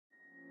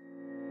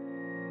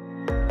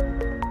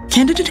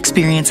Candidate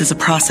experience is a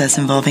process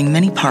involving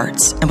many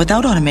parts, and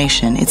without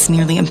automation, it's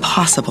nearly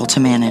impossible to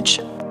manage.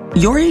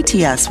 Your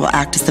ATS will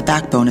act as the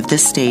backbone of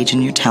this stage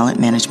in your talent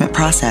management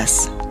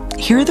process.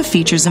 Here are the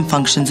features and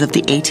functions of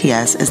the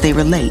ATS as they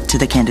relate to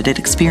the candidate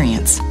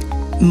experience.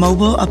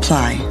 Mobile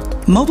Apply.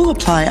 Mobile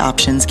Apply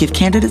options give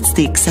candidates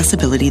the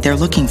accessibility they're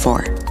looking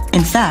for.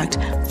 In fact,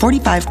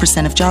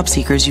 45% of job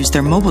seekers use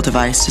their mobile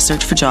device to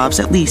search for jobs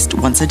at least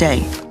once a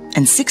day.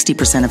 And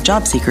 60% of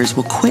job seekers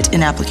will quit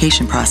an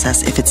application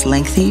process if it's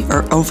lengthy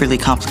or overly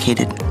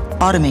complicated.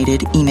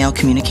 Automated email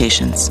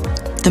communications.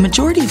 The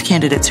majority of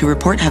candidates who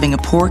report having a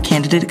poor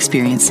candidate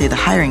experience say the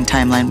hiring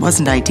timeline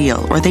wasn't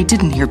ideal or they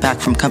didn't hear back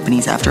from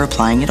companies after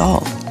applying at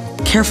all.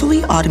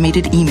 Carefully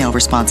automated email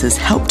responses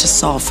help to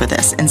solve for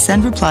this and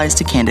send replies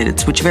to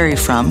candidates which vary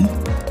from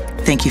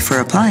 "Thank you for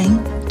applying"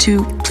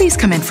 to "Please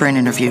come in for an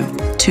interview"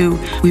 to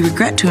 "We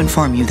regret to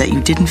inform you that you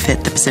didn't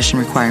fit the position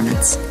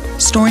requirements."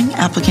 Storing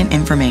applicant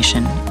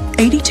information.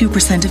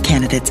 82% of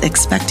candidates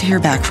expect to hear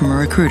back from a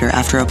recruiter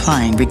after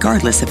applying,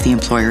 regardless if the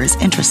employer is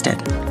interested.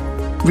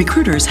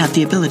 Recruiters have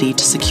the ability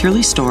to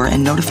securely store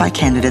and notify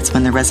candidates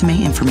when their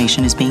resume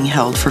information is being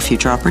held for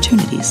future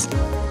opportunities.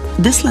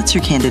 This lets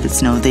your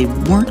candidates know they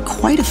weren't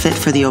quite a fit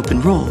for the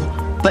open role,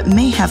 but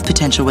may have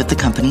potential with the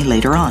company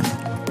later on.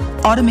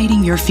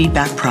 Automating your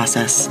feedback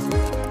process.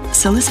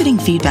 Soliciting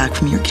feedback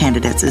from your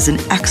candidates is an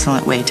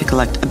excellent way to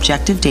collect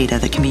objective data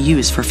that can be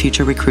used for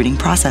future recruiting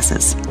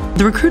processes.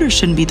 The recruiters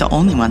shouldn't be the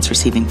only ones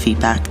receiving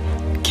feedback.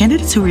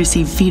 Candidates who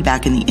receive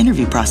feedback in the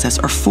interview process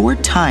are 4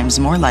 times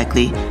more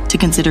likely to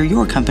consider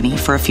your company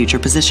for a future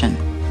position.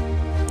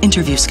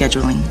 Interview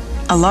scheduling.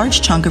 A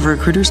large chunk of a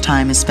recruiter's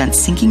time is spent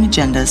syncing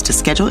agendas to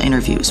schedule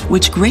interviews,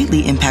 which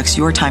greatly impacts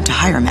your time to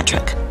hire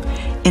metric.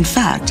 In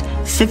fact,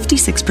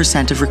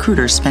 56% of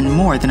recruiters spend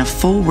more than a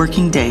full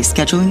working day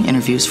scheduling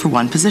interviews for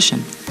one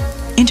position.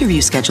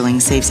 Interview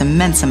scheduling saves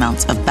immense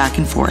amounts of back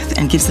and forth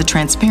and gives the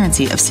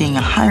transparency of seeing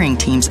a hiring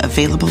team's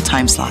available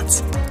time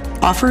slots.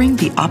 Offering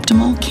the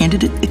optimal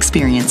candidate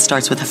experience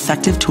starts with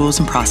effective tools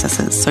and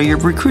processes so your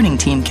recruiting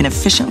team can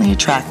efficiently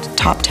attract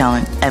top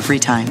talent every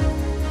time.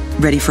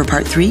 Ready for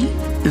part 3?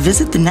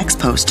 Visit the next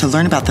post to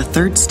learn about the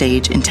third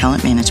stage in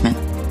talent management,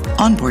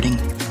 onboarding.